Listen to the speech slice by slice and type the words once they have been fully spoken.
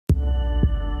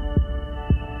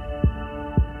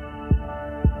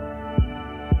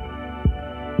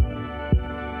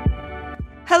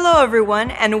Hello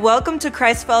everyone, and welcome to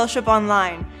Christ Fellowship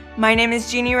Online. My name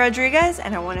is Jeannie Rodriguez,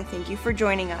 and I want to thank you for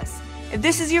joining us. If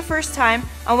this is your first time,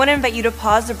 I want to invite you to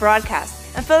pause the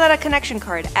broadcast and fill out a connection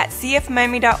card at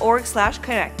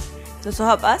cfmiami.org/connect. This will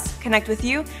help us connect with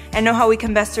you and know how we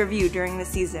can best serve you during the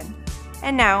season.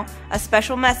 And now, a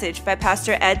special message by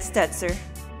Pastor Ed Stetzer.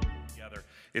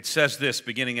 It says this,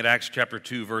 beginning at Acts chapter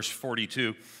 2, verse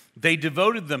 42. They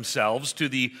devoted themselves to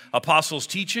the apostles'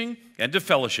 teaching and to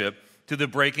fellowship, to the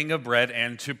breaking of bread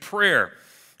and to prayer.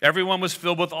 Everyone was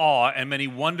filled with awe, and many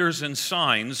wonders and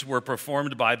signs were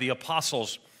performed by the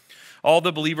apostles. All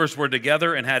the believers were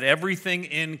together and had everything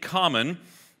in common.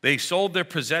 They sold their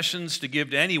possessions to give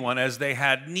to anyone as they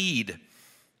had need.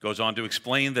 Goes on to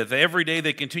explain that every day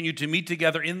they continued to meet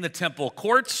together in the temple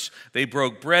courts. They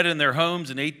broke bread in their homes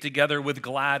and ate together with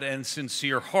glad and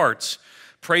sincere hearts,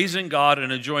 praising God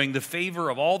and enjoying the favor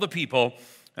of all the people.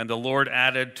 And the Lord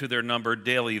added to their number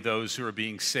daily those who are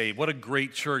being saved. What a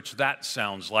great church that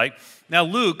sounds like. Now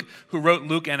Luke, who wrote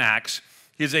Luke and Acts,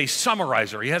 is a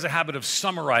summarizer. He has a habit of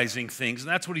summarizing things,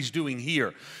 and that's what he's doing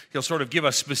here. He'll sort of give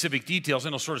us specific details,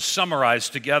 and he'll sort of summarize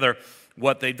together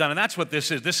what they've done. And that's what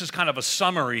this is. This is kind of a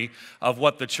summary of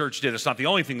what the church did. It's not the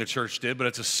only thing the church did, but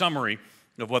it's a summary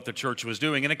of what the church was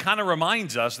doing. And it kind of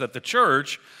reminds us that the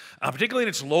church, particularly in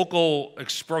its local,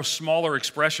 smaller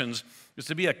expressions, is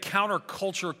to be a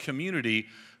counterculture community,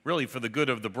 really for the good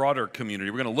of the broader community.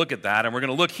 We're going to look at that, and we're going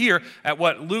to look here at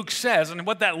what Luke says and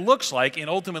what that looks like in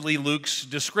ultimately Luke's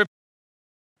description.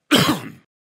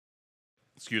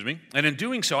 Excuse me. And in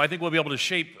doing so, I think we'll be able to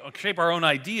shape our own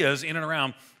ideas in and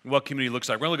around what community looks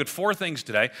like. We're going to look at 4 things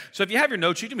today. So if you have your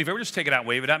notes, you do me a favor, just take it out and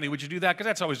wave it at me. Would you do that? Because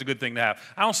that's always a good thing to have.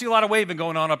 I don't see a lot of waving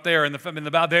going on up there in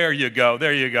the bow. There you go.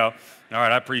 There you go. All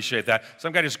right, I appreciate that.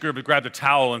 Some guy just grabbed a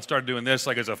towel and started doing this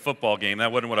like it's a football game.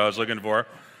 That wasn't what I was looking for.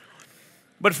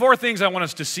 But 4 things I want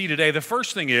us to see today. The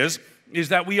first thing is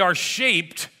that we are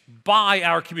shaped by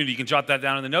our community. You can jot that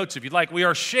down in the notes if you'd like. We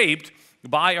are shaped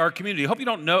by our community. I hope you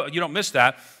don't miss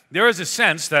that. There is a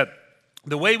sense that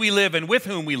the way we live and with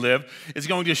whom we live is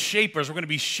going to shape us. We're going to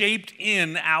be shaped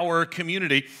in our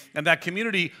community, and that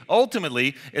community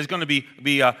ultimately is going to be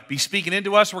speaking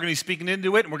into us. We're going to be speaking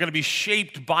into it, and we're going to be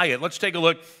shaped by it. Let's take a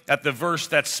look at the verse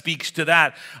that speaks to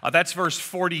that. That's verse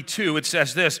 42. It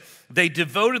says this: they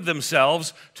devoted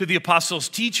themselves to the apostles'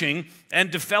 teaching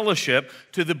and to fellowship,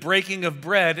 to the breaking of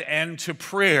bread and to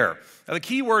prayer. Now, the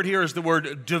key word here is the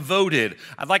word devoted.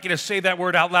 I'd like you to say that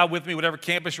word out loud with me, whatever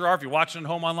campus you are. If you're watching at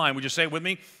home online, would you say it with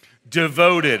me?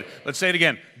 Devoted. Let's say it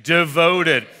again.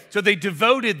 Devoted. So they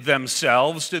devoted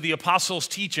themselves to the apostles'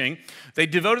 teaching. They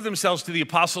devoted themselves to the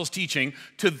apostles' teaching,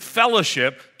 to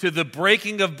fellowship, to the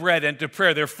breaking of bread, and to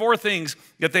prayer. There are 4 things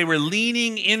that they were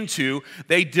leaning into.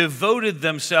 They devoted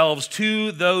themselves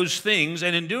to those things,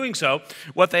 and in doing so,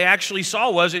 what they actually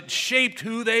saw was it shaped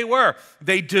who they were.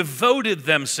 They devoted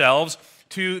themselves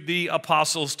to the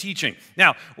apostles' teaching.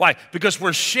 Now, why? Because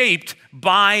we're shaped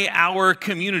by our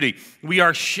community. We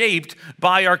are shaped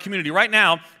by our community. Right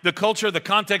now, the culture, the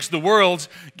context, the world's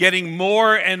getting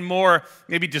more and more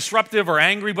maybe disruptive or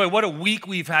angry. Boy, what a week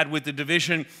we've had with the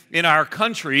division in our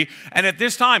country. And at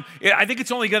this time, I think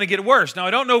it's only going to get worse. Now,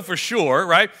 I don't know for sure,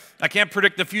 right? I can't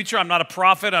predict the future. I'm not a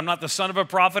prophet. I'm not the son of a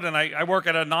prophet, and I work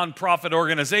at a nonprofit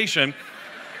organization.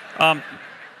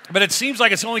 But it seems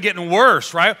like it's only getting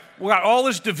worse, right? We've got all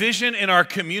this division in our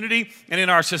community and in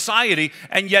our society,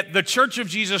 and yet the Church of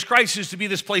Jesus Christ is to be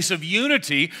this place of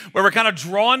unity where we're kind of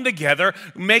drawn together,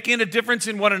 making a difference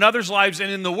in one another's lives and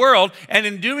in the world, and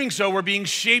in doing so, we're being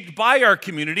shaped by our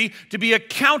community to be a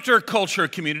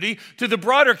counterculture community to the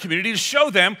broader community to show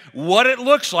them what it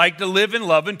looks like to live in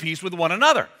love and peace with one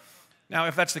another. Now,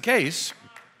 if that's the case,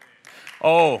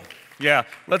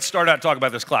 let's start out talking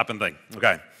about this clapping thing,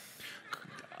 okay?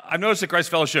 I've noticed at Christ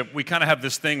Fellowship, we kind of have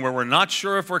this thing where we're not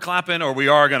sure if we're clapping or we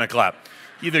are going to clap.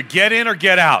 Either get in or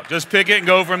get out. Just pick it and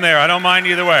go from there. I don't mind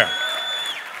either way.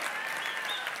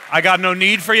 I got no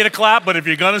need for you to clap, but if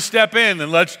you're going to step in,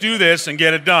 then let's do this and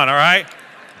get it done, all right?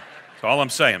 That's all I'm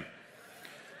saying.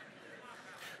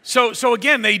 So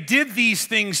again, they did these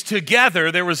things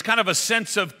together. There was kind of a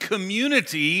sense of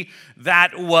community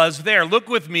that was there. Look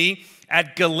with me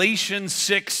at Galatians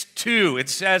 6:2. It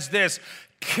says this: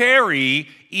 carry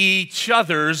each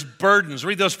other's burdens.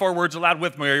 Read those 4 words aloud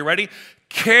with me. Are you ready?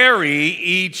 Carry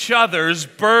each other's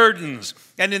burdens.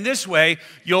 And in this way,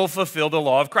 you'll fulfill the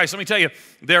law of Christ. Let me tell you,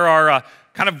 there are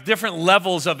kind of different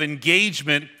levels of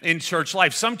engagement in church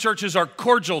life. Some churches are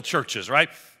cordial churches, right?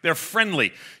 They're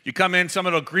friendly. You come in,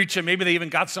 someone will greet you. Maybe they even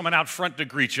got someone out front to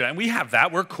greet you. And we have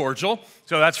that. We're cordial,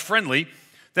 so that's friendly.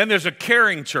 Then there's a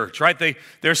caring church, right?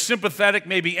 They're sympathetic,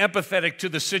 maybe empathetic to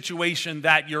the situation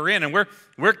that you're in, and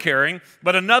we're caring.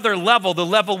 But another level, the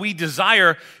level we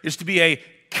desire, is to be a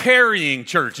carrying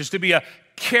church, is to be a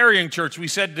carrying church. We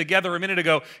said together a minute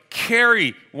ago,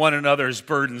 carry one another's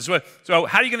burdens. So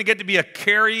how are you going to get to be a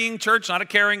carrying church? Not a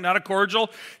caring, not a cordial.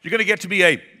 You're going to get to be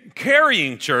a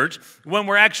carrying church when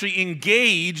we're actually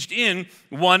engaged in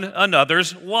one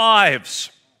another's lives.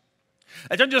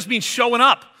 It doesn't just mean showing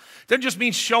up. It doesn't just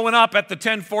mean showing up at the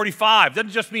 10:45. It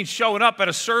doesn't just mean showing up at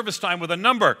a service time with a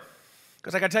number.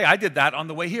 Because I got to tell you, I did that on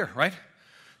the way here, right?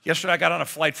 Yesterday, I got on a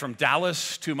flight from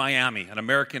Dallas to Miami, an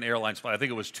American Airlines flight. I think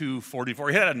it was 2:44.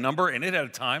 It had a number and it had a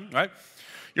time, right?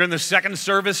 You're in the second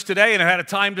service today and it had a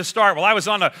time to start. Well, I was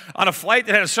on a flight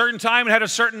that had a certain time and had a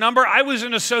certain number. I was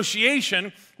in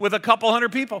association with a couple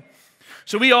hundred people.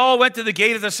 So we all went to the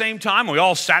gate at the same time. We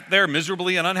all sat there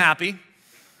miserably and unhappy.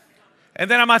 And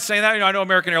then I'm not saying that. I know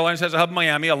American Airlines has a hub in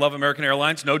Miami. I love American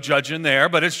Airlines. No judging there.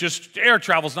 But it's just air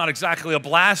travel's not exactly a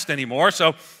blast anymore.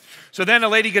 So then a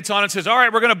lady gets on and says, all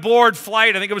right, we're going to board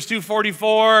flight. I think it was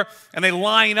 2:44. And they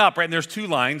line up, right? And there's two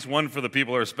lines, one for the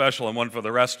people who are special and one for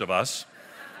the rest of us.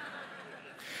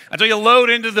 Until you load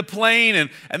into the plane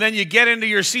and then you get into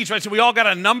your seats, right? So we all got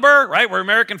a number, right? We're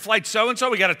American flight so-and-so.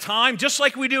 We got a time, just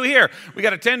like we do here. We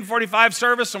got a 10:45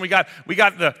 service, and we got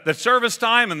the service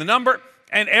time and the number.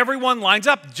 And everyone lines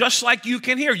up just like you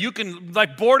can here. You can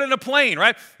like board in a plane,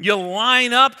 right? You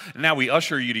line up. Now we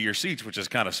usher you to your seats, which is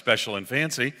kind of special and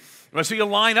fancy. So you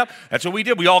line up. That's what we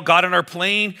did. We all got in our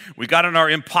plane. We got in our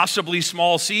impossibly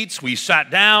small seats. We sat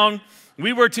down.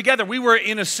 We were together. We were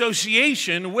in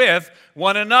association with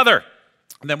one another.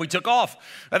 And then we took off.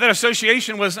 And that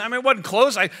association was, it wasn't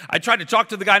close. I tried to talk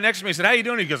to the guy next to me. I said, how you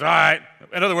doing? He goes, all right.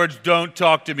 In other words, don't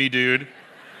talk to me, dude.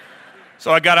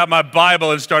 So I got out my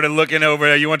Bible and started looking over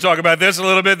there. You want to talk about this a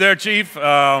little bit there, Chief?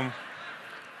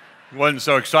 Wasn't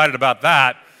so excited about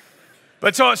that.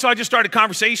 But so I just started a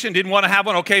conversation, didn't want to have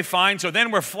one. Okay, fine. So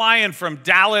then we're flying from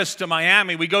Dallas to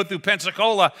Miami. We go through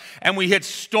Pensacola, and we hit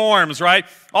storms, right?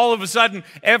 All of a sudden,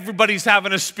 everybody's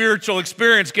having a spiritual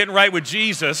experience getting right with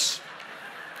Jesus.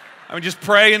 Just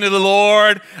praying to the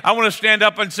Lord. I want to stand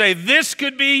up and say, this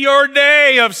could be your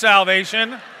day of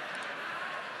salvation.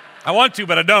 I want to,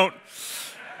 but I don't.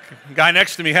 The guy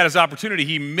next to me had his opportunity.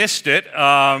 He missed it.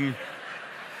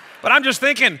 But I'm just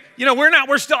thinking,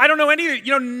 we're still, I don't know any,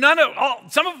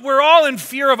 we're all in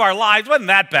fear of our lives. It wasn't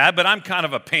that bad, but I'm kind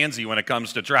of a pansy when it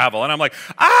comes to travel. And I'm like,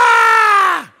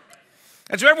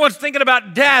 And so everyone's thinking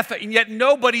about death, and yet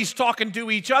nobody's talking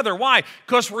to each other. Why?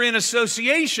 Because we're in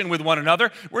association with one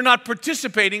another. We're not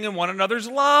participating in one another's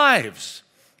lives.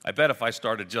 I bet if I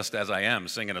started just as I am,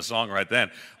 singing a song right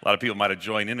then, a lot of people might have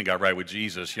joined in and got right with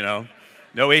Jesus,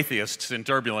 No atheists in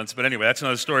turbulence, but anyway, that's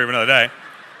another story of another day.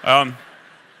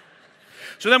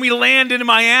 So then we land in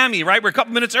Miami, right? We're a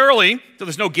couple minutes early, so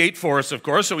there's no gate for us, of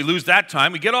course, so we lose that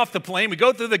time. We get off the plane, we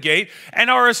go through the gate, and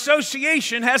our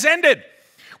association has ended.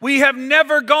 We have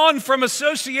never gone from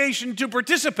association to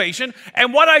participation,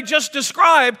 and what I just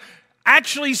described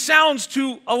actually sounds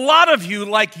to a lot of you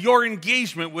like your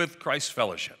engagement with Christ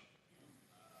Fellowship.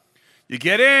 You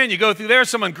get in, you go through there,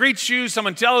 someone greets you,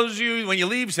 someone tells you when you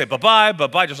leave, you say bye-bye,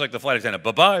 bye-bye, just like the flight attendant,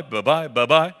 bye-bye, bye-bye,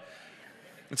 bye-bye.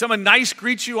 And someone nice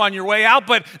greets you on your way out,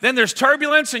 but then there's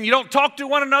turbulence and you don't talk to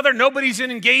one another. Nobody's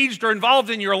engaged or involved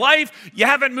in your life. You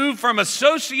haven't moved from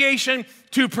association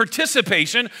to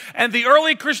participation. And the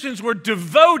early Christians were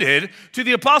devoted to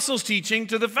the apostles' teaching,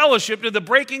 to the fellowship, to the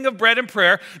breaking of bread and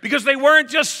prayer, because they weren't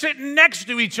just sitting next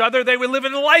to each other. They were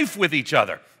living life with each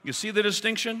other. You see the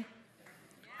distinction?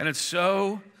 And it's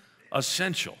so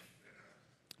essential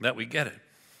that we get it.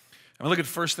 And we look at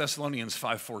 1 Thessalonians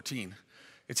 5:14.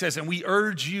 It says, and we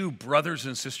urge you, brothers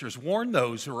and sisters, warn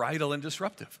those who are idle and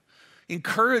disruptive.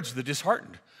 Encourage the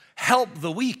disheartened. Help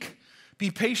the weak.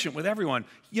 Be patient with everyone.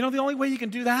 The only way you can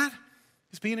do that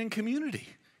is being in community.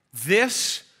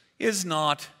 This is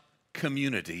not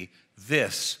community.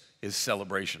 This is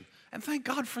celebration. And thank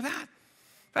God for that.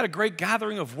 We've had a great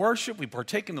gathering of worship. We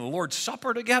partake in the Lord's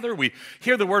Supper together. We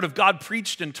hear the Word of God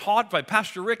preached and taught by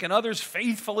Pastor Rick and others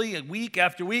faithfully week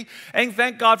after week. And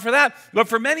thank God for that. But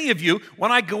for many of you,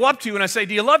 when I go up to you and I say,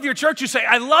 do you love your church? You say,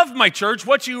 I love my church.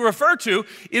 What you refer to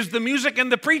is the music and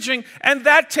the preaching, and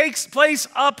that takes place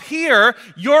up here.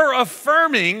 You're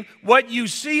affirming what you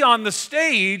see on the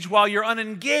stage while you're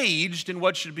unengaged in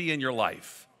what should be in your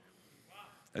life.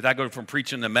 Did that go from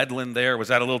preaching to meddling there? Was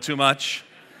that a little too much?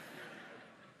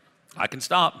 I can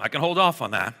stop. I can hold off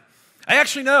on that. I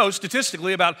actually know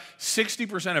statistically about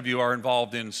 60% of you are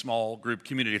involved in small group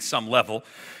community at some level.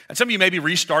 And some of you may be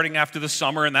restarting after the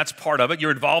summer, and that's part of it.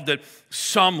 You're involved at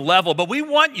some level. But we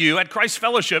want you at Christ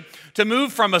Fellowship to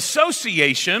move from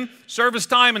association, service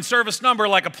time and service number,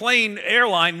 like a plane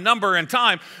airline number and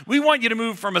time. We want you to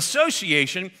move from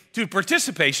association to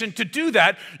participation. To do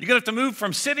that, you're going to have to move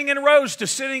from sitting in rows to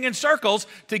sitting in circles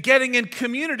to getting in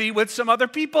community with some other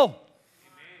people.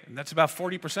 And that's about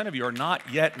 40% of you are not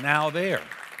yet now there.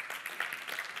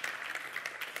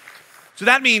 So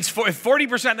that means, if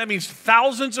 40%, that means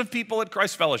thousands of people at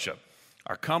Christ Fellowship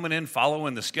are coming in,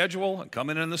 following the schedule, and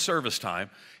coming in the service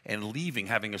time, and leaving,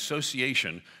 having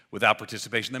association without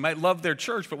participation. They might love their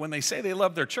church, but when they say they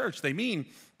love their church, they mean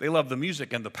they love the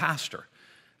music and the pastor.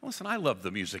 Listen, I love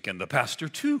the music and the pastor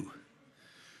too.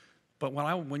 But when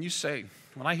I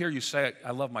hear you say,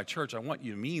 I love my church, I want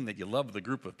you to mean that you love the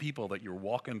group of people that you're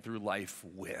walking through life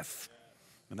with.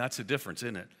 And that's the difference,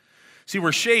 isn't it? See,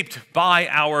 we're shaped by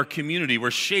our community. We're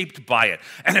shaped by it.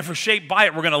 And if we're shaped by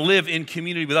it, we're going to live in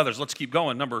community with others. Let's keep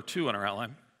going. Number 2 on our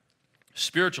outline.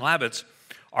 Spiritual habits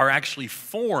are actually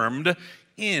formed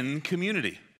in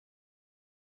community.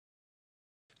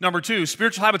 Number 2,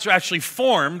 spiritual habits are actually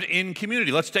formed in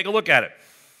community. Let's take a look at it.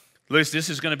 This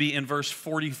is going to be in verse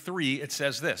 43. It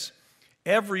says this: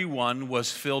 everyone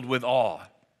was filled with awe.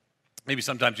 Maybe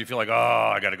sometimes you feel like,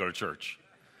 I got to go to church.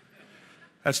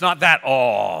 That's not that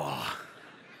awe.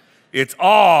 It's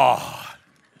awe.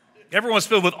 Everyone's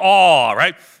filled with awe,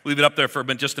 right? Leave it up there for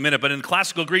just a minute. But in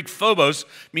classical Greek, phobos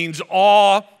means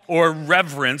awe or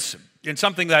reverence in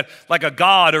something that, like a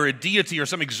god or a deity or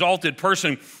some exalted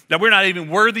person that we're not even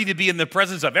worthy to be in the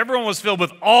presence of. Everyone was filled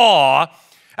with awe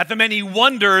at the many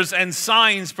wonders and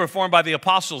signs performed by the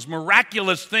apostles.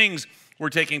 Miraculous things were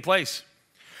taking place.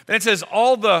 Then it says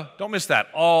don't miss that,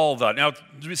 all the. Now,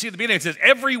 you see at the beginning it says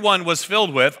everyone was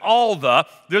filled with,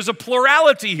 there's a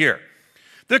plurality here.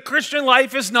 The Christian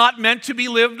life is not meant to be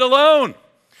lived alone.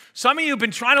 Some of you have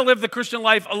been trying to live the Christian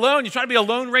life alone. You're trying to be a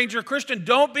Lone Ranger Christian.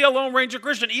 Don't be a Lone Ranger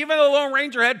Christian. Even the Lone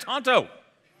Ranger had Tonto.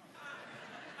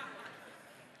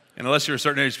 And unless you're a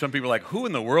certain age, some people are like, who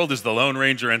in the world is the Lone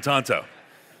Ranger and Tonto?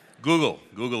 Google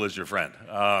is your friend.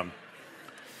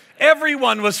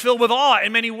 Everyone was filled with awe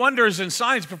and many wonders and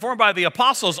signs performed by the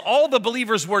apostles. All the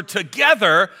believers were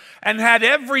together and had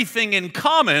everything in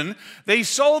common. They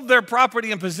sold their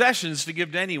property and possessions to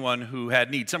give to anyone who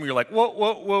had need. Some of you are like,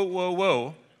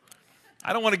 whoa.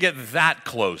 I don't want to get that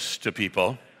close to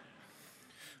people.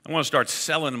 I want to start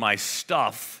selling my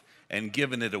stuff and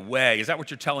giving it away. Is that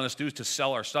what you're telling us to do, is to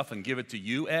sell our stuff and give it to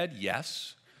you, Ed?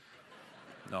 Yes.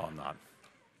 No, I'm not.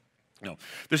 No,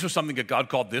 this was something that God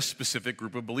called this specific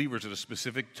group of believers at a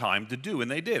specific time to do,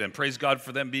 and they did, and praise God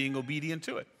for them being obedient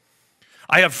to it.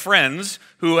 I have friends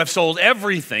who have sold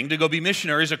everything to go be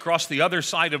missionaries across the other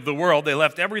side of the world. They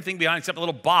left everything behind except a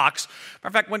little box. Matter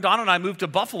of fact, when Donna and I moved to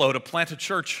Buffalo to plant a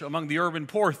church among the urban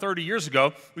poor 30 years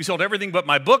ago, we sold everything but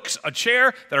my books, a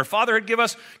chair that our father had given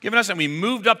us, and we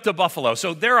moved up to Buffalo.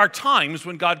 So there are times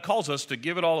when God calls us to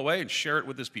give it all away and share it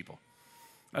with his people.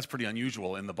 That's pretty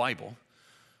unusual in the Bible.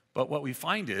 But what we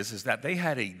find is that they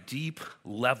had a deep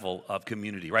level of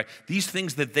community, right? These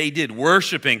things that they did,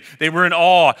 worshiping, they were in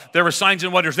awe, there were signs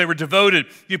and wonders, they were devoted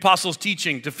to the apostles'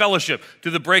 teaching, to fellowship, to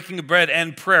the breaking of bread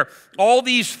and prayer. All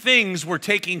these things were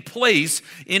taking place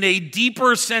in a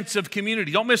deeper sense of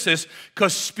community. Don't miss this,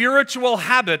 because spiritual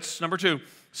habits, number 2,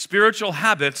 spiritual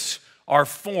habits are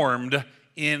formed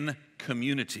in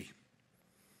community.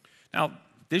 Now,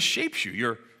 this shapes you.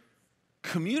 Your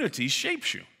community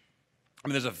shapes you. I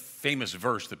mean, there's a famous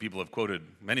verse that people have quoted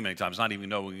many, many times, not even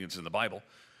knowing it's in the Bible.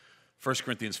 1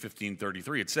 Corinthians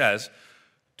 15:33, it says,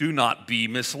 do not be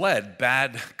misled.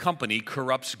 Bad company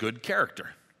corrupts good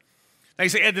character. Now you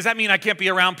say, Ed, does that mean I can't be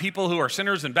around people who are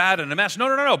sinners and bad and a mess?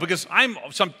 No, because I'm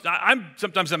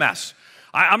sometimes a mess.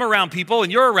 I'm around people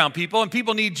and you're around people, and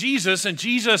people need Jesus, and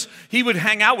Jesus, he would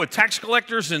hang out with tax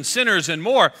collectors and sinners and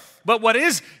more. But what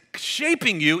is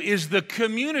shaping you is the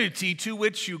community to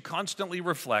which you constantly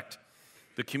reflect,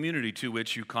 the community to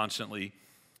which you constantly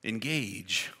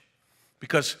engage,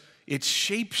 because it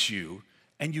shapes you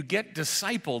and you get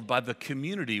discipled by the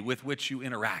community with which you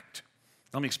interact.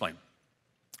 Let me explain.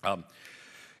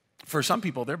 For some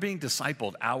people, they're being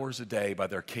discipled hours a day by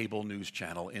their cable news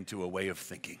channel into a way of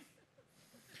thinking.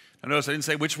 I notice I didn't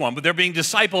say which one, but they're being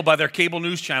discipled by their cable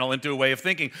news channel into a way of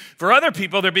thinking. For other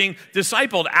people, they're being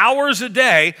discipled hours a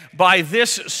day by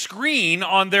this screen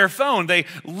on their phone. They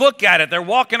look at it. They're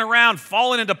walking around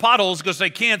falling into potholes because they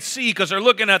can't see because they're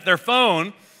looking at their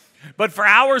phone. But for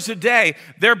hours a day,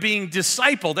 they're being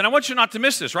discipled. And I want you not to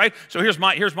miss this, right? So here's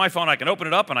my phone. I can open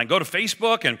it up and I can go to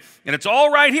Facebook and it's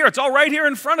all right here. It's all right here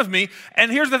in front of me.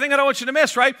 And here's the thing I don't want you to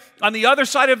miss, right? On the other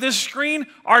side of this screen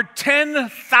are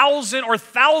 10,000 or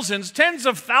thousands, tens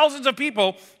of thousands of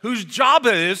people whose job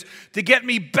it is to get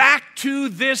me back to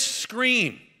this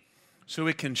screen so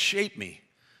it can shape me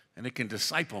and it can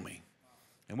disciple me.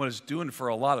 And what it's doing for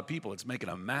a lot of people, it's making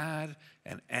them mad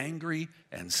and angry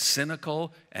and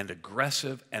cynical and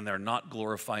aggressive, and they're not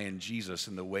glorifying Jesus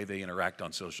in the way they interact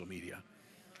on social media.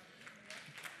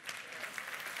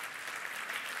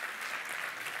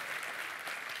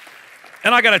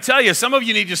 And I got to tell you, some of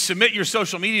you need to submit your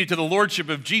social media to the lordship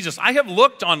of Jesus. I have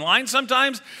looked online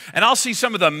sometimes, and I'll see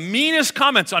some of the meanest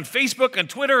comments on Facebook and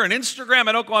Twitter and Instagram.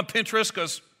 I don't go on Pinterest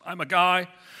because I'm a guy.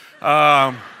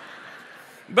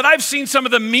 But I've seen some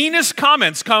of the meanest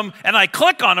comments come, and I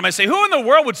click on them. I say, who in the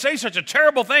world would say such a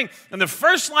terrible thing? And the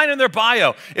first line in their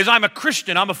bio is, I'm a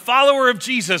Christian, I'm a follower of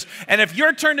Jesus. And if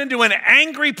you're turned into an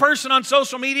angry person on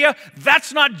social media,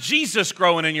 that's not Jesus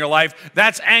growing in your life.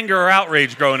 That's anger or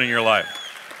outrage growing in your life.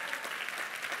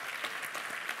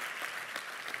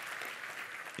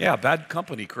 Yeah, bad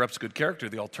company corrupts good character.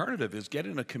 The alternative is get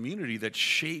in a community that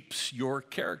shapes your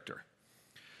character.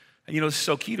 And you know, this is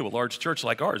so key to a large church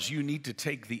like ours. You need to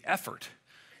take the effort.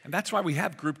 And that's why we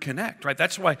have Group Connect, right?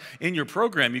 That's why in your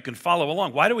program you can follow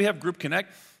along. Why do we have Group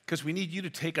Connect? Because we need you to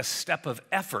take a step of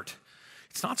effort.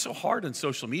 It's not so hard in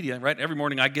social media, right? Every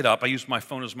morning I get up, I use my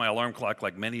phone as my alarm clock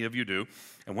like many of you do.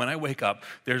 And when I wake up,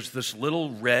 there's this little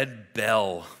red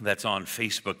bell that's on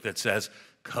Facebook that says,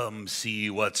 come see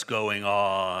what's going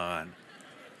on.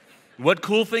 What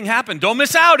cool thing happened? Don't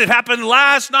miss out. It happened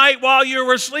last night while you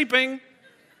were sleeping.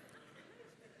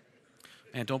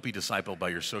 Man, don't be discipled by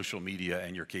your social media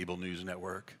and your cable news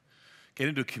network. Get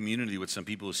into a community with some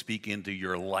people who speak into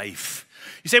your life.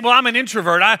 You say, well, I'm an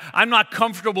introvert. I'm not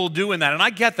comfortable doing that. And I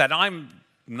get that. I'm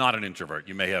not an introvert.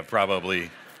 You may have probably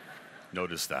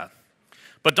noticed that.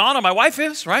 But Donna, my wife,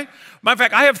 is, right? Matter of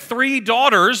fact, I have 3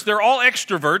 daughters. They're all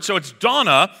extroverts. So it's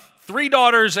Donna, 3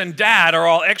 daughters, and Dad are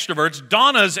all extroverts.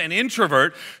 Donna's an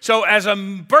introvert. So as a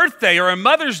birthday or a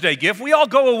Mother's Day gift, we all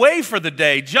go away for the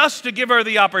day just to give her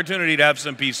the opportunity to have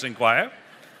some peace and quiet.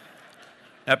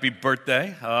 Happy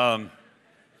birthday. But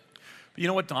you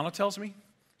know what Donna tells me?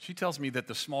 She tells me that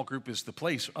the small group is the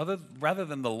place, rather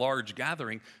than the large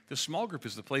gathering, the small group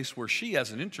is the place where she,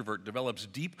 as an introvert, develops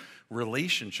deep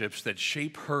relationships that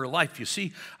shape her life. You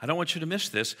see, I don't want you to miss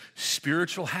this.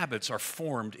 Spiritual habits are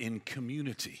formed in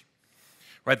community.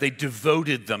 Right? They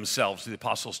devoted themselves to the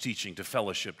apostles' teaching, to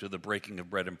fellowship, to the breaking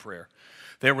of bread and prayer.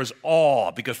 There was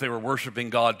awe because they were worshiping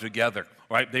God together,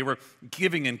 right? They were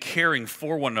giving and caring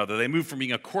for one another. They moved from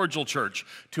being a cordial church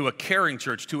to a caring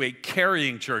church to a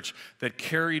carrying church that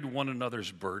carried one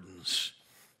another's burdens.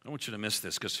 I don't want you to miss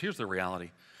this because here's the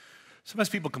reality. Sometimes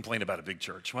people complain about a big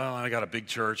church. Well, I got a big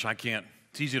church.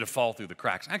 It's easy to fall through the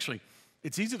cracks. Actually,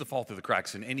 it's easy to fall through the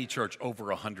cracks in any church over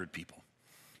 100 people.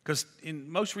 Because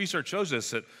most research shows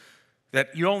us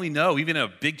that you only know, even in a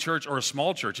big church or a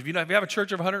small church, if you have a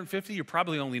church of 150, you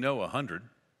probably only know 100.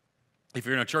 If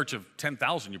you're in a church of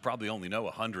 10,000, you probably only know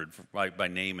 100 by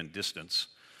name and distance.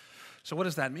 So what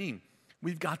does that mean?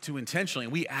 We've got to intentionally,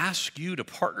 and we ask you to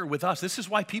partner with us. This is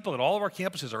why people at all of our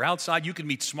campuses are outside. You can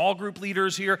meet small group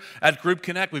leaders here at Group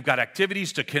Connect. We've got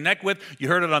activities to connect with. You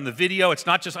heard it on the video. It's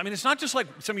not just like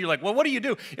some of you are like, well, what do you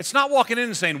do? It's not walking in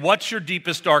and saying, what's your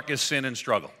deepest, darkest sin and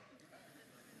struggle?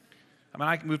 I mean,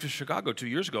 I moved to Chicago 2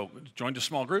 years ago, joined a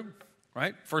small group,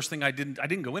 right? First thing I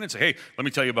didn't go in and say, hey, let me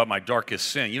tell you about my darkest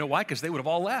sin. You know why? Because they would have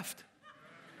all left.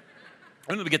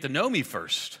 I wanted them to get to know me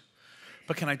first.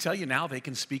 But can I tell you now, they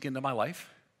can speak into my life,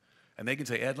 and they can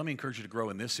say, Ed, let me encourage you to grow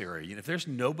in this area. And if there's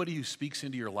nobody who speaks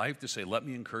into your life to say, let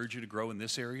me encourage you to grow in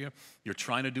this area, you're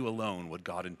trying to do alone what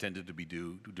God intended to be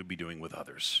doing with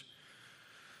others.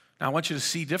 Now, I want you to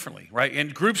see differently, right?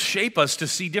 And groups shape us to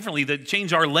see differently, that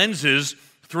change our lenses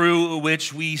through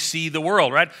which we see the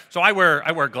world, right? So I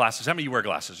wear glasses. How many of you wear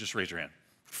glasses? Just raise your hand.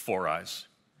 4 eyes.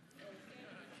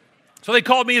 So they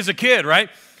called me as a kid, right?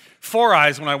 4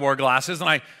 eyes when I wore glasses,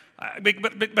 and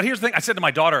But here's the thing. I said to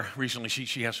my daughter recently,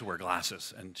 she has to wear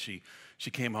glasses. And she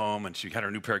came home and she had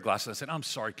her new pair of glasses. I said, I'm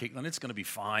sorry, Caitlin, it's going to be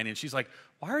fine. And she's like,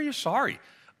 why are you sorry?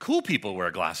 Cool people wear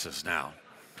glasses now.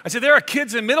 I said, there are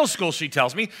kids in middle school, she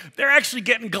tells me, they're actually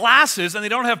getting glasses and they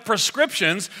don't have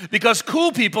prescriptions because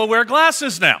cool people wear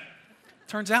glasses now.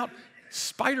 Turns out,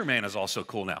 Spider-Man is also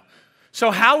cool now.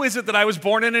 So how is it that I was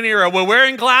born in an era where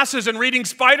wearing glasses and reading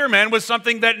Spider-Man was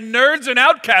something that nerds and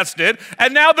outcasts did,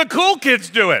 and now the cool kids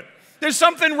do it? There's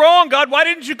something wrong, God. Why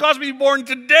didn't you cause me to be born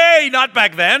today, not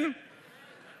back then?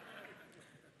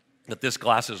 that this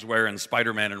glasses wearing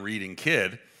Spider-Man and reading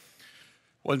kid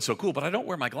wasn't so cool, but I don't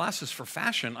wear my glasses for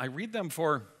fashion. I read them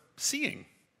for seeing.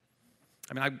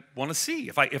 I mean, I want to see.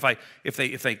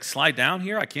 If they slide down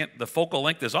here, I can't. The focal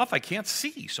length is off. I can't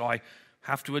see, so I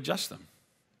have to adjust them.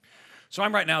 So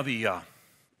I'm right now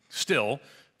still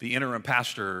the interim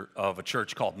pastor of a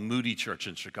church called Moody Church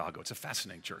in Chicago. It's a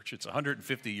fascinating church. It's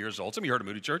 150 years old. Some of you heard of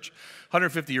Moody Church.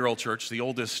 150-year-old church, the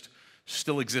oldest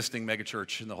still existing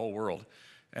megachurch in the whole world.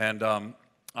 And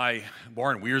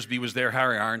Warren Wiersbe was there,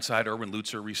 Harry Ironside, Erwin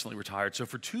Lutzer recently retired. So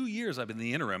for 2 years, I've been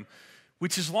the interim,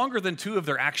 which is longer than two of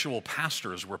their actual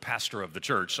pastors were pastor of the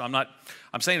church. So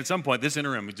I'm saying at some point, this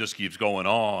interim just keeps going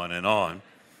on and on.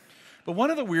 But one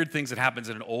of the weird things that happens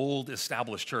in an old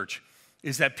established church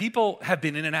is that people have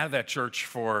been in and out of that church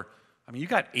you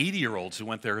got 80-year-olds who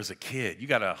went there as a kid. You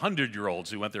got 100-year-olds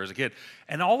who went there as a kid.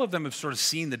 And all of them have sort of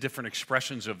seen the different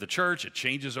expressions of the church. It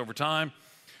changes over time.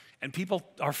 And people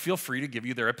feel free to give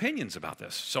you their opinions about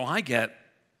this. So I get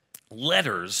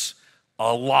letters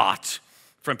a lot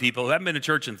from people who haven't been to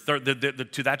church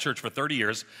to that church for 30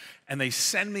 years, and they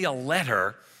send me a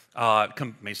letter,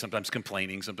 sometimes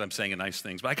complaining, sometimes saying nice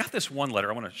things. But I got this one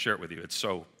letter. I want to share it with you. It's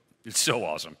so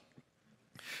awesome.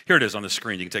 Here it is on the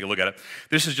screen. You can take a look at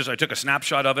it. I took a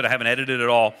snapshot of it. I haven't edited it at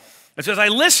all. It says, I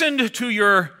listened to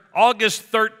your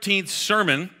August 13th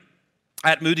sermon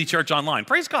at Moody Church Online.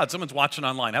 Praise God, someone's watching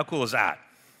online. How cool is that?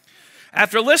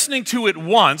 After listening to it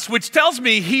once, which tells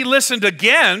me he listened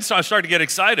again, so I started to get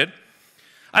excited.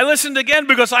 I listened again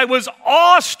because I was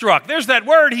awestruck. There's that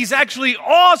word. He's actually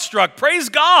awestruck. Praise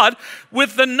God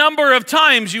with the number of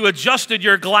times you adjusted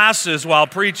your glasses while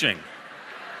preaching.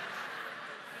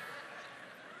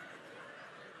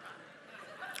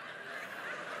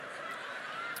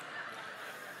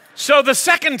 So the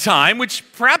second time, which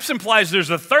perhaps implies there's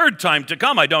a third time to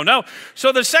come, I don't know.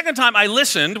 So the second time I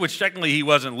listened, which technically he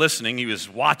wasn't listening, he was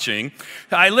watching.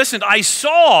 I listened. I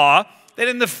saw that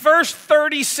in the first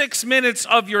 36 minutes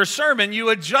of your sermon, you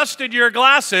adjusted your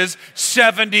glasses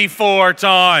 74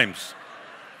 times.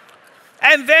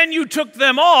 And then you took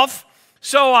them off,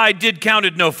 so I did count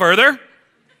it no further.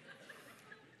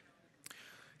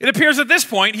 It appears at this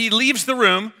point he leaves the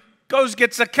room,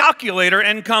 gets a calculator,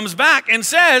 and comes back and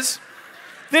says,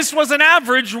 this was an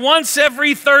average once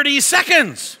every 30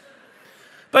 seconds.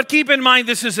 But keep in mind,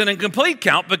 this is an incomplete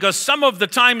count because some of the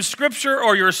time scripture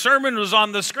or your sermon was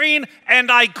on the screen and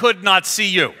I could not see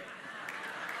you.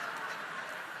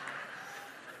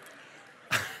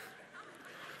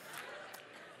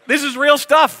 This is real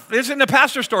stuff. This isn't a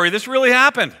pastor story. This really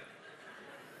happened.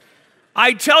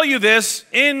 I tell you this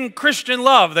in Christian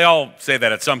love. They all say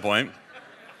that at some point.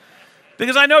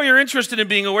 Because I know you're interested in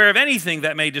being aware of anything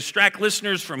that may distract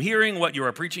listeners from hearing what you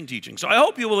are preaching, teaching. So I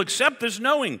hope you will accept this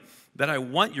knowing that I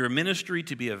want your ministry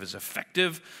to be as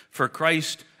effective for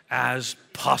Christ as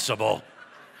possible.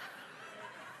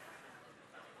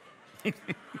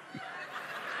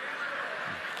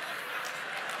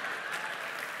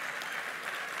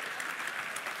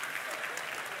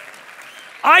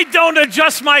 I don't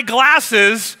adjust my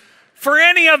glasses for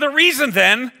any other reason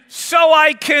than so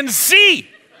I can see.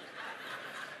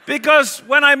 Because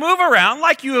when I move around,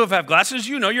 like you have glasses,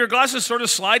 you know your glasses sort of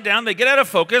slide down, they get out of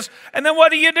focus, and then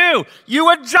what do?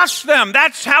 You adjust them.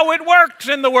 That's how it works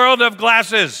in the world of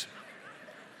glasses.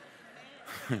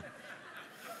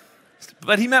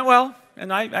 But he meant well,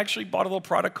 and I actually bought a little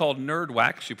product called Nerd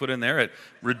Wax. You put in there, it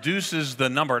reduces the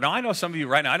number. Now, I know some of you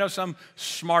right now, I know some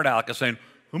smart aleck is saying,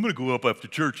 I'm going to go up after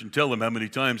church and tell him how many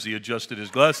times he adjusted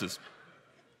his glasses.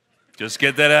 Just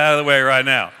get that out of the way right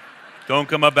now. Don't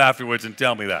come up afterwards and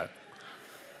tell me that.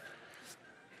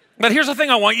 But here's the thing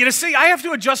I want you to see. I have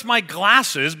to adjust my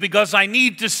glasses because I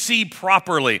need to see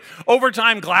properly. Over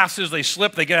time, glasses, they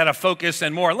slip, they get out of focus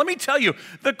and more. Let me tell you,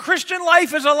 the Christian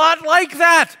life is a lot like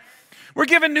that. We're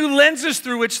given new lenses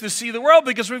through which to see the world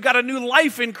because we've got a new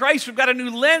life in Christ. We've got a new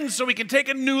lens so we can take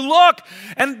a new look.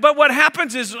 But what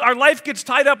happens is our life gets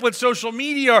tied up with social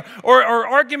media or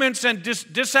arguments and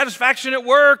dissatisfaction at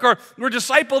work, or we're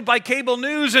discipled by cable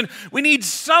news, and we need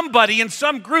somebody in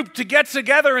some group to get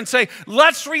together and say,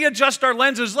 let's readjust our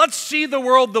lenses. Let's see the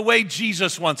world the way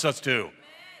Jesus wants us to.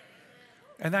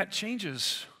 And that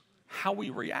changes how we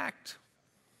react.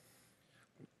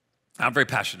 I'm very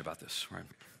passionate about this, right?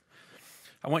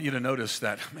 I want you to notice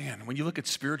that, man, when you look at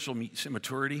spiritual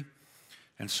maturity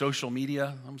and social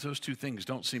media, those two things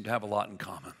don't seem to have a lot in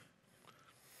common.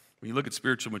 When you look at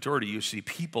spiritual maturity, you see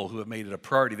people who have made it a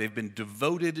priority. They've been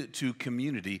devoted to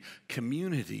community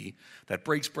that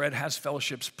breaks bread, has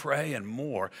fellowships, pray, and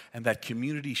more, and that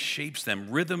community shapes them.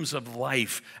 Rhythms of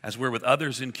life, as we're with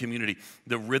others in community,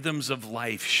 the rhythms of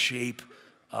life shape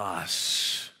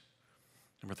us.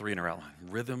 Number 3 in our outline,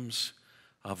 rhythms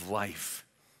of life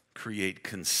create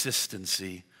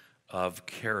consistency of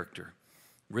character.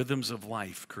 Rhythms of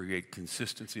life create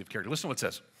consistency of character. Listen to what it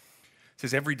says. It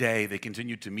says, every day they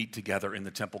continued to meet together in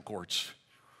the temple courts.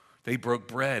 They broke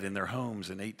bread in their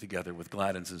homes and ate together with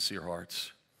glad and sincere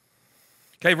hearts.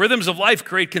 Okay, rhythms of life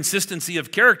create consistency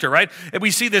of character, right? And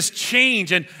we see this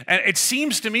change, and it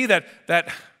seems to me that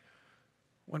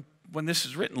when this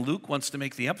is written, Luke wants to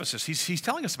make the emphasis. He's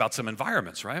telling us about some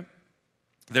environments, right?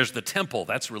 There's the temple,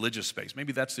 that's religious space.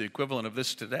 Maybe that's the equivalent of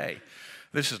this today.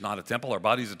 This is not a temple, our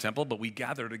body's a temple, but we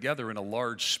gather together in a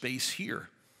large space here,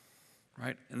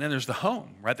 right? And then there's the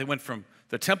home, right? They went from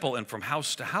the temple and from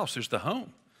house to house, there's the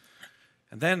home.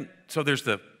 And then, so there's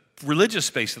the religious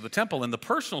space of the temple and the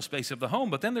personal space of the home,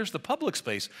 but then there's the public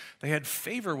space. They had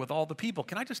favor with all the people.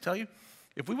 Can I just tell you,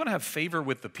 if we want to have favor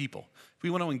with the people, if we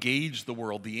want to engage the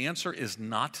world, the answer is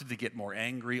not to get more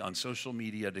angry on social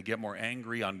media, to get more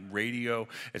angry on radio.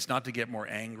 It's not to get more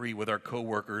angry with our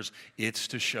coworkers. It's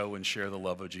to show and share the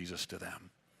love of Jesus to them.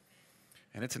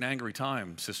 And it's an angry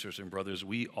time, sisters and brothers.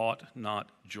 We ought not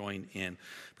join in.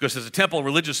 Because there's a temple,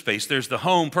 religious space, there's the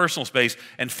home, personal space,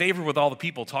 and favor with all the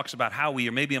people talks about how we,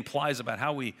 or maybe implies about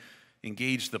how we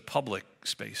engage the public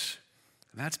space.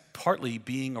 And that's partly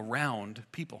being around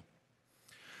people.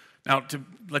 Now, to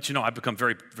let you know, I've become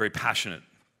very, very passionate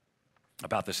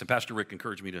about this. And Pastor Rick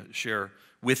encouraged me to share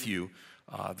with you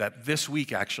that this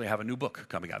week, actually, I have a new book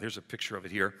coming out. Here's a picture of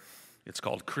it here. It's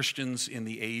called Christians in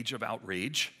the Age of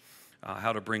Outrage,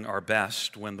 How to Bring Our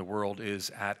Best When the World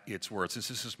is at Its Worst. This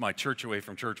is my church away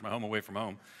from church, my home away from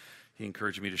home. He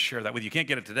encouraged me to share that with you. You can't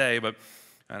get it today, but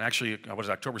and actually, what is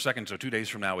it, October 2nd, so 2 days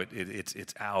from now,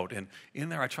 it's out. And in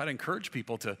there, I try to encourage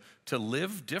people to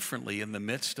live differently in the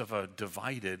midst of a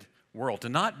divided world, to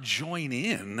not join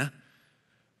in,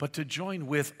 but to join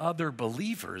with other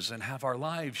believers and have our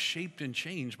lives shaped and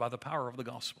changed by the power of the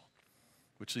gospel,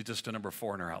 which leads us to number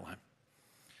 4 in our outline.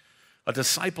 A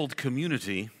discipled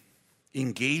community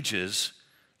engages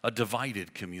a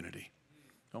divided community.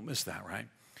 Don't miss that, right?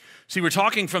 See, we're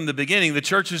talking from the beginning, the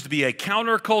church is to be a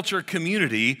counterculture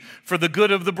community for the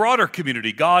good of the broader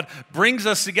community. God brings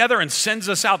us together and sends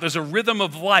us out. There's a rhythm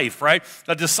of life, right?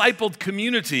 A discipled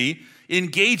community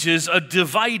engages a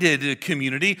divided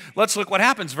community. Let's look what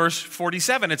happens. Verse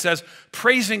 47, it says,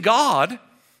 praising God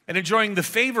and enjoying the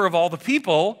favor of all the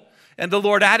people, and the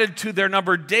Lord added to their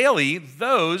number daily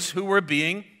those who were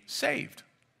being saved.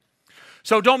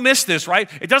 So don't miss this, right?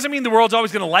 It doesn't mean the world's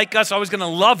always going to like us, always going to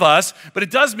love us, but it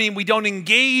does mean we don't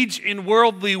engage in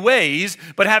worldly ways,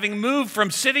 but having moved from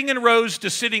sitting in rows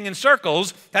to sitting in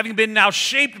circles, having been now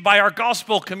shaped by our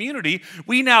gospel community,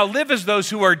 we now live as those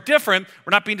who are different.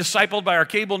 We're not being discipled by our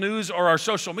cable news or our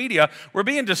social media. We're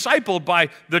being discipled by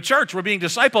the church. We're being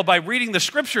discipled by reading the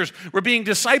scriptures. We're being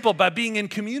discipled by being in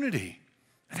community.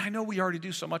 And I know we already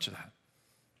do so much of that.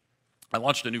 I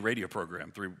launched a new radio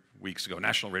program 3 weeks ago,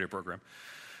 national radio program.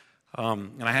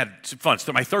 And I had some fun.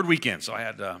 So my third weekend, so I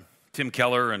had Tim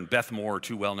Keller and Beth Moore,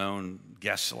 2 well-known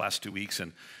guests the last 2 weeks.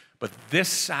 But this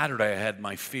Saturday, I had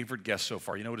my favorite guest so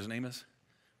far. You know what his name is?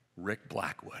 Rick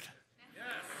Blackwood.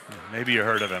 Yes. Maybe you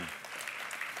heard of him.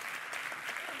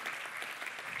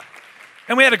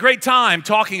 And we had a great time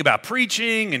talking about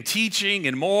preaching and teaching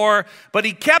and more. But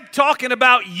he kept talking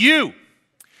about you.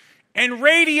 And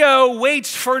radio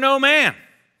waits for no man.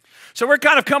 So we're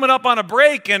kind of coming up on a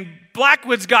break, and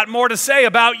Blackwood's got more to say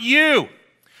about you.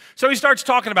 So he starts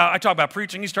talking about, I talk about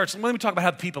preaching, let me talk about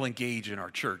how people engage in our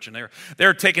church. And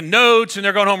they're taking notes, and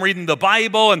they're going home reading the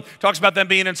Bible, and talks about them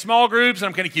being in small groups, and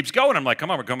I'm kind of keeps going. I'm like, come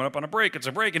on, we're coming up on a break. It's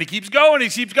a break. And he keeps going.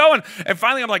 And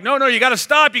finally I'm like, no, you got to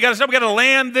stop. We got to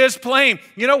land this plane.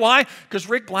 You know why? Because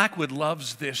Rick Blackwood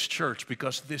loves this church,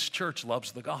 because this church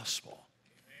loves the gospel.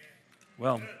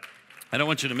 Well, I don't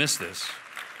want you to miss this.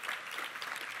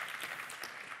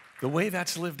 The way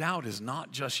that's lived out is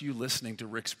not just you listening to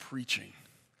Rick's preaching,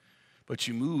 but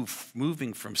you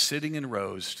moving from sitting in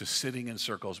rows to sitting in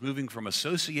circles, moving from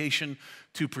association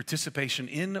to participation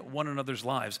in one another's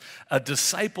lives. A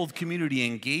discipled community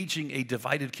engaging a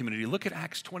divided community. Look at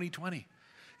Acts 20:20.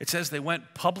 It says they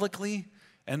went publicly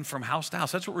and from house to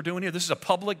house. That's what we're doing here. This is a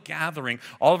public gathering.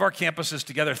 All of our campuses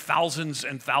together, thousands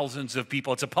and thousands of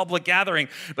people. It's a public gathering.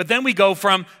 But then we go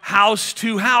from house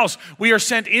to house. We are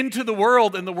sent into the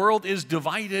world, and the world is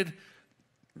divided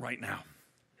right now.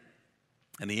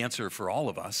 And the answer for all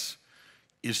of us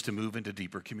is to move into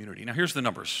deeper community. Now, here's the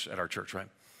numbers at our church, right?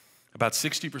 About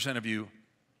 60% of you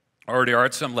already are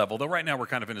at some level, though right now we're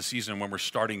kind of in a season when we're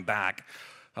starting back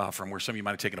from where some of you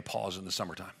might have taken a pause in the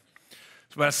summertime.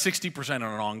 So about 60% on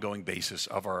an ongoing basis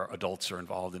of our adults are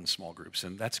involved in small groups,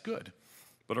 and that's good.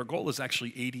 but our goal is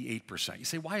actually 88%. You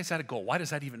say, why is that a goal? Why does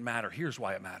that even matter? Here's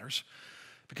why it matters.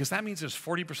 Because that means there's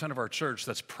 40% of our church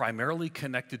that's primarily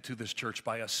connected to this church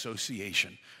by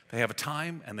association. They have a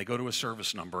time and they go to a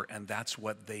service number, and that's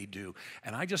what they do.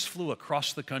 And I just flew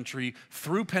across the country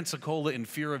through Pensacola in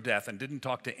fear of death and didn't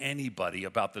talk to anybody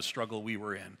about the struggle we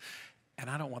were in. And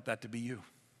I don't want that to be you.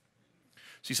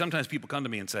 See, sometimes people come to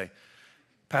me and say,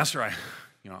 Pastor,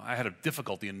 I had a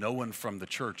difficulty and no one from the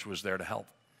church was there to help.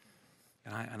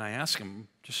 And I ask them,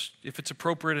 just if it's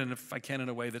appropriate and if I can in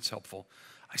a way that's helpful,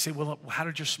 I say, well, how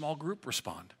did your small group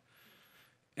respond?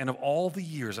 And of all the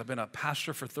years, I've been a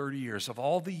pastor for 30 years, of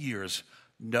all the years,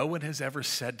 no one has ever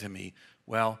said to me,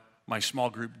 well, my small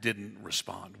group didn't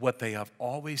respond. What they have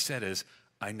always said is,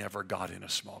 I never got in a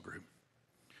small group.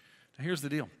 Now, here's the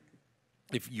deal.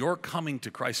 If you're coming to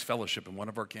Christ Fellowship in one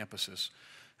of our campuses,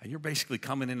 and you're basically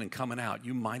coming in and coming out,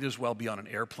 you might as well be on an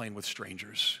airplane with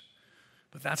strangers.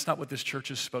 But that's not what this church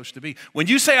is supposed to be. When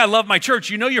you say, I love my church,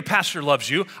 you know your pastor loves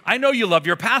you. I know you love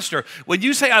your pastor. When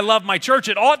you say, I love my church,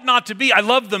 it ought not to be, I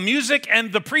love the music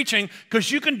and the preaching,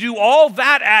 because you can do all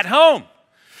that at home.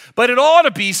 But it ought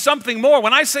to be something more.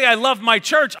 When I say I love my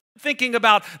church, I'm thinking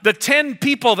about the 10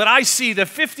 people that I see, the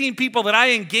 15 people that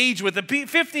I engage with, the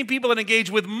 15 people that engage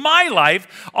with my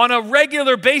life on a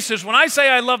regular basis. When I say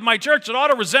I love my church, it ought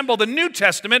to resemble the New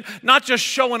Testament, not just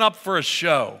showing up for a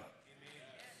show.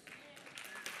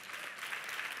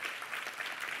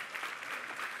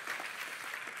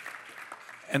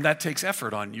 And that takes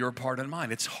effort on your part and mine.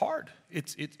 It's hard.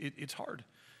 It's hard.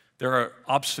 There are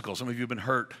obstacles. Some of you have been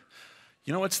hurt.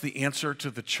 You know what's the answer to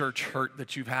the church hurt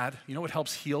that you've had? You know what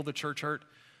helps heal the church hurt?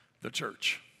 The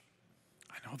church.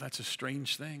 I know that's a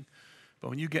strange thing. But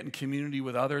when you get in community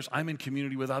with others, I'm in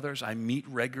community with others. I meet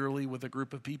regularly with a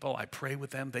group of people. I pray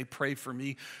with them. They pray for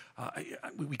me.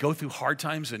 We go through hard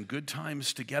times and good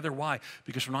times together. Why?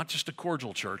 Because we're not just a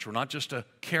cordial church. We're not just a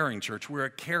caring church. We're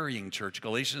a carrying church.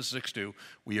 Galatians 6:2,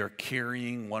 we are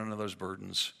carrying one another's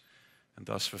burdens and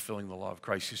thus fulfilling the law of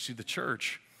Christ. You see, the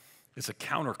church is a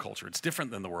counterculture. It's different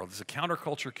than the world. It's a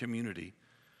counterculture community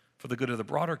for the good of the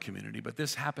broader community. But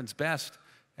this happens best,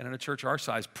 and in a church our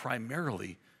size,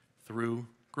 primarily through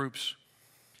groups.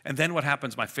 And then what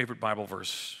happens, my favorite Bible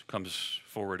verse comes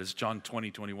forward, is John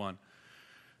 20:21.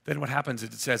 Then what happens is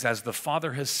it says, as the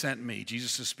Father has sent me,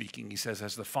 Jesus is speaking, he says,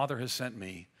 as the Father has sent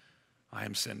me, I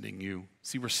am sending you.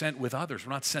 See, we're sent with others.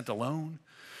 We're not sent alone.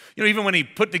 You know, even when he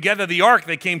put together the ark,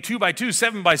 they came 2 by 2,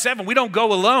 7 by 7. We don't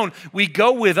go alone. We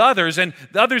go with others, and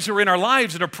the others who are in our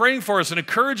lives that are praying for us and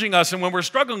encouraging us. And when we're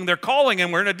struggling, they're calling,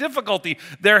 and we're in a difficulty,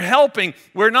 they're helping.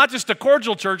 We're not just a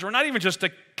cordial church. We're not even just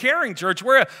a caring church.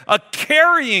 We're a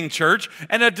carrying church,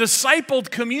 and a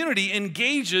discipled community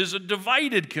engages a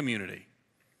divided community.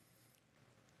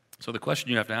 So the question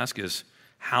you have to ask is,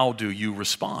 how do you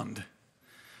respond?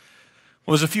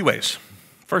 Well, there's a few ways.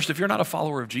 First, if you're not a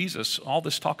follower of Jesus, all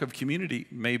this talk of community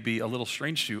may be a little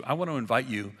strange to you. I want to invite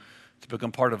you to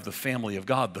become part of the family of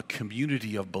God, the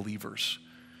community of believers.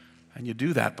 And you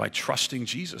do that by trusting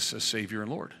Jesus as Savior and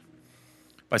Lord.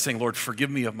 By saying, Lord, forgive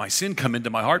me of my sin, come into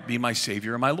my heart, be my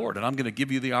Savior and my Lord. And I'm going to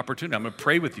give you the opportunity. I'm going to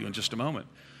pray with you in just a moment.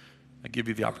 I give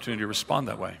you the opportunity to respond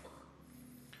that way.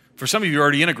 For some of you, you're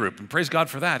already in a group, and praise God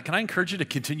for that. Can I encourage you to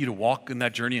continue to walk in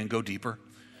that journey and go deeper?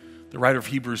 The writer of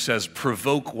Hebrews says,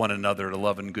 provoke one another to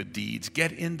love and good deeds.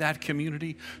 Get in that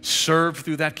community. Serve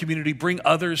through that community. Bring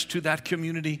others to that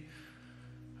community.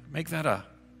 Make that a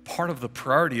part of the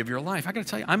priority of your life. I got to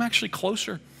tell you, I'm actually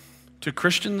closer to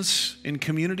Christians in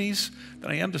communities than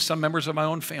I am to some members of my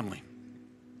own family.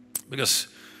 Because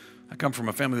I come from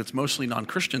a family that's mostly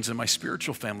non-Christians, and my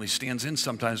spiritual family stands in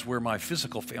sometimes where my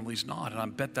physical family's not. And I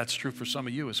bet that's true for some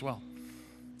of you as well.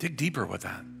 Dig deeper with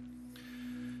that.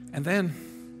 And then,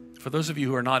 for those of you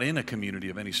who are not in a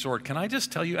community of any sort, can I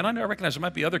just tell you, and I recognize there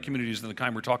might be other communities than the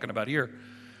kind we're talking about here,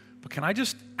 but can I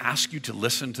just ask you to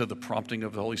listen to the prompting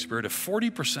of the Holy Spirit? If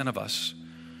 40% of us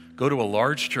go to a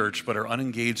large church but are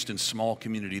unengaged in small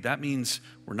community, that means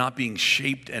we're not being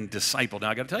shaped and discipled. Now,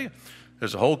 I got to tell you,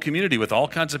 there's a whole community with all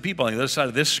kinds of people on the other side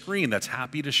of this screen that's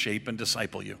happy to shape and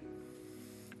disciple you,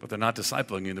 but they're not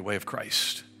discipling you in the way of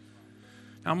Christ.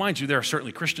 Now, mind you, there are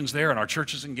certainly Christians there, and our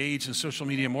church is engaged in social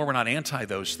media more. We're not anti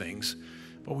those things,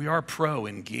 but we are pro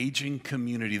engaging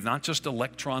community, not just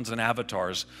electrons and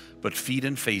avatars, but feet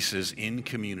and faces in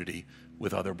community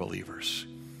with other believers.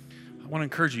 I want to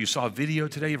encourage you. You saw a video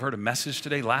today. You've heard a message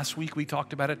today. Last week we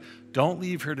talked about it. Don't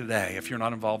leave here today if you're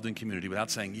not involved in community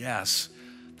without saying, yes,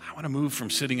 I want to move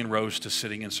from sitting in rows to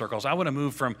sitting in circles. I want to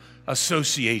move from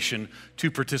association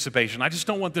to participation. I just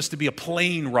don't want this to be a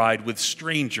plane ride with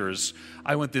strangers.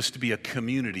 I want this to be a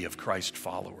community of Christ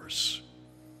followers.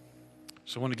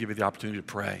 So I want to give you the opportunity to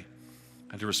pray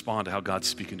and to respond to how God's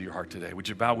speaking to your heart today. Would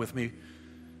you bow with me?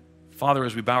 Father,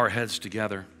 as we bow our heads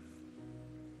together,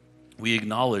 we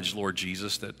acknowledge, Lord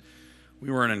Jesus, that we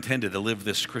weren't intended to live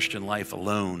this Christian life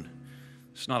alone.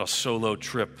 It's not a solo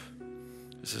trip.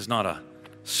 This is not a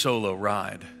solo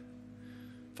ride.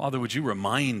 Father, would you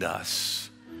remind us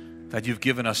that you've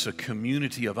given us a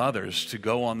community of others to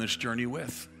go on this journey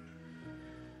with?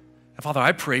 And Father,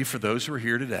 I pray for those who are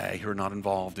here today who are not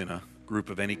involved in a group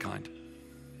of any kind.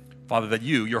 Father, that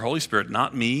you, your Holy Spirit,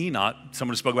 not me, not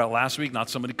someone who spoke about last week, not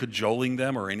somebody cajoling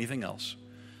them or anything else,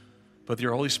 but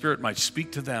your Holy Spirit might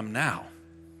speak to them now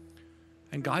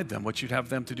and guide them what you'd have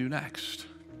them to do next.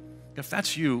 If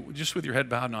that's you, just with your head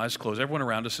bowed and eyes closed, everyone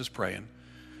around us is praying.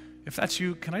 If that's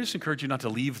you, can I just encourage you not to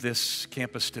leave this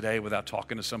campus today without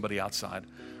talking to somebody outside,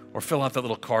 or fill out that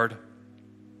little card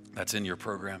that's in your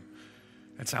program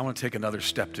and say, I want to take another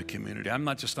step to community. I'm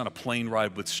not just on a plane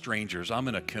ride with strangers. I'm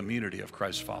in a community of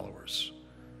Christ followers.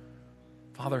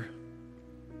 Father,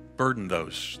 burden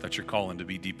those that you're calling to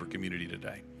be deeper community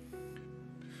today.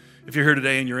 If you're here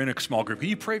today and you're in a small group, can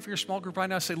you pray for your small group right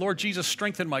now? Say, Lord Jesus,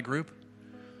 strengthen my group.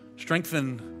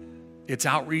 Strengthen its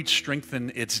outreach,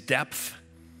 strengthen its depth.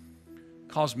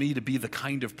 Cause me to be the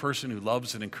kind of person who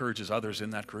loves and encourages others in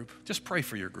that group. Just pray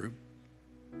for your group.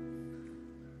 And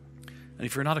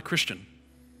if you're not a Christian,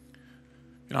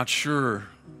 you're not sure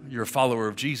you're a follower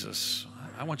of Jesus,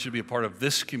 I want you to be a part of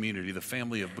this community, the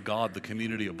family of God, the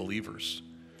community of believers.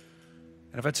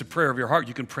 And if that's a prayer of your heart,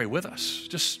 you can pray with us.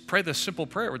 Just pray this simple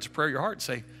prayer. It's a prayer of your heart.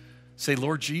 Say,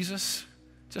 Lord Jesus,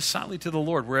 just silently to the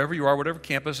Lord, wherever you are, whatever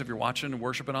campus, if you're watching and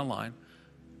worshiping online,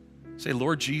 say,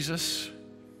 Lord Jesus,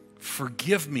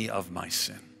 forgive me of my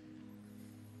sin.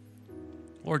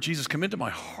 Lord Jesus, come into my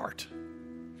heart.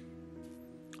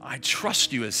 I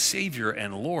trust you as Savior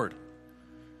and Lord.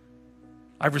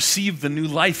 I receive the new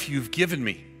life you've given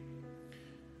me.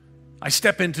 I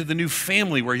step into the new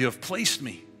family where you have placed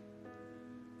me.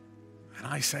 And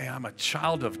I say I'm a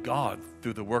child of God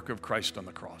through the work of Christ on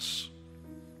the cross.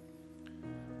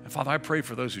 And Father, I pray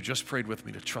for those who just prayed with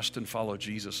me to trust and follow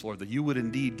Jesus, Lord, that you would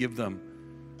indeed give them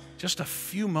just a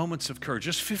few moments of courage,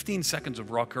 just 15 seconds of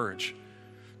raw courage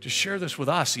to share this with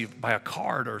us by a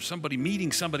card or somebody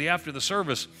meeting somebody after the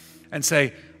service and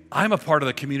say, I'm a part of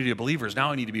the community of believers.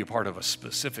 Now I need to be a part of a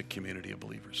specific community of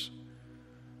believers.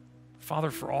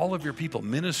 Father, for all of your people,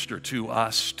 minister to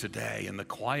us today in the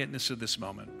quietness of this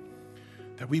moment,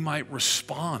 that we might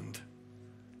respond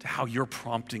to how you're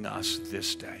prompting us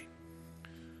this day.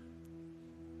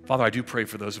 Father, I do pray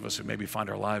for those of us who maybe find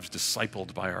our lives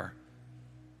discipled by our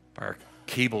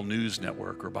cable news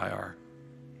network or by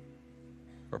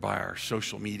our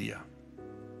social media.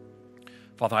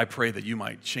 Father, I pray that you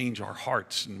might change our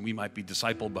hearts and we might be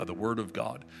discipled by the Word of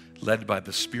God, led by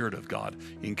the Spirit of God,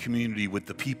 in community with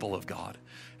the people of God.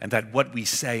 And that what we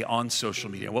say on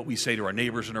social media, what we say to our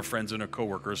neighbors and our friends and our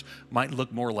coworkers might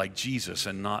look more like Jesus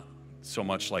and not so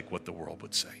much like what the world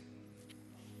would say.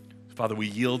 Father, we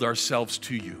yield ourselves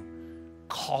to you.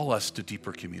 Call us to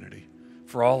deeper community.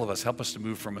 For all of us, help us to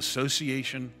move from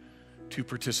association to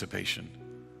participation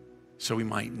so we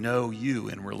might know you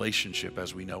in relationship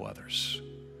as we know others.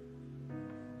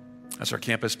 As our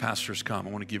campus pastors come,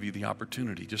 I want to give you the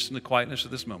opportunity, just in the quietness of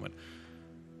this moment,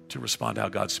 to respond to how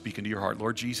God's speaking to your heart.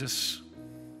 Lord Jesus,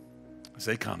 as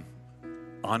they come,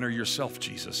 honor yourself,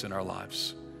 Jesus, in our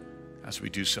lives as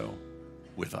we do so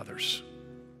with others.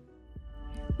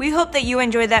 We hope that you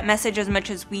enjoyed that message as much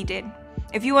as we did.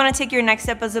 If you want to take your next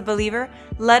step as a believer,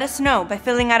 let us know by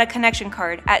filling out a connection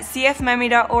card at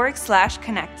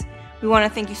cfmemory.org/connect. We want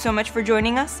to thank you so much for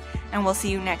joining us, and we'll see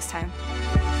you next time.